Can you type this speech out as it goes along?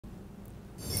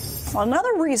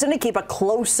Another reason to keep a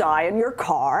close eye on your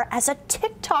car, as a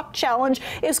TikTok challenge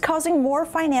is causing more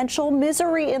financial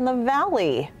misery in the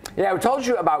valley. Yeah, we told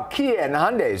you about Kia and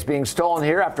Hyundais being stolen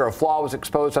here after a flaw was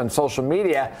exposed on social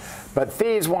media. But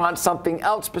thieves want something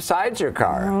else besides your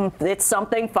car. It's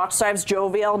something Fox 5's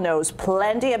Jovial knows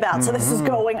plenty about. So this is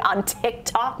going on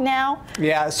TikTok now?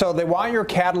 Yeah, so they want your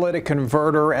catalytic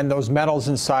converter and those metals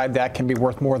inside that can be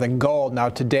worth more than gold. Now,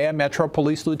 today a Metro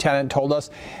Police lieutenant told us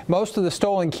most of the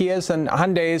stolen Kias and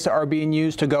Hyundais are being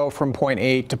used to go from point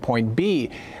A to point B.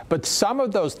 But some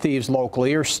of those thieves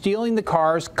locally are stealing the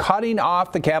cars, cutting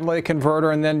off the catalytic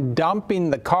converter, and then dumping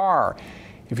the car.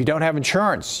 If you don't have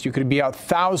insurance, you could be out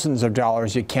thousands of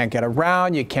dollars. You can't get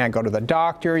around, you can't go to the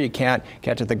doctor, you can't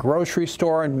get to the grocery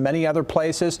store and many other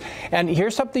places. And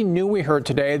here's something new we heard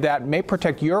today that may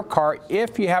protect your car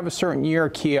if you have a certain year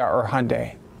Kia or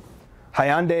Hyundai.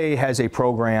 Hyundai has a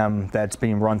program that's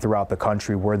being run throughout the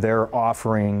country where they're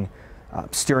offering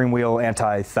steering wheel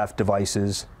anti-theft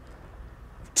devices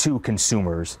to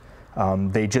consumers.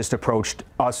 They just approached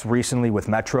us recently with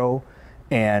Metro,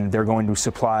 and they're going to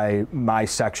supply my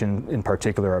section, in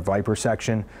particular, our Viper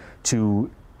section, to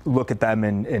look at them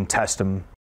and test them.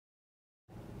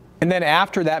 And then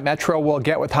after that, Metro will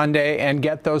get with Hyundai and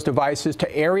get those devices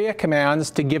to area commands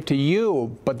to give to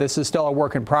you. But this is still a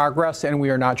work in progress, and we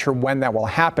are not sure when that will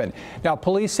happen. Now,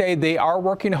 police say they are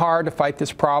working hard to fight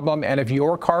this problem. And if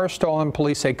your car is stolen,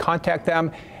 police say contact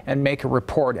them and make a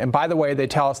report. And by the way, they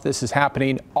tell us this is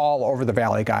happening all over the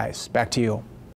valley, guys. Back to you.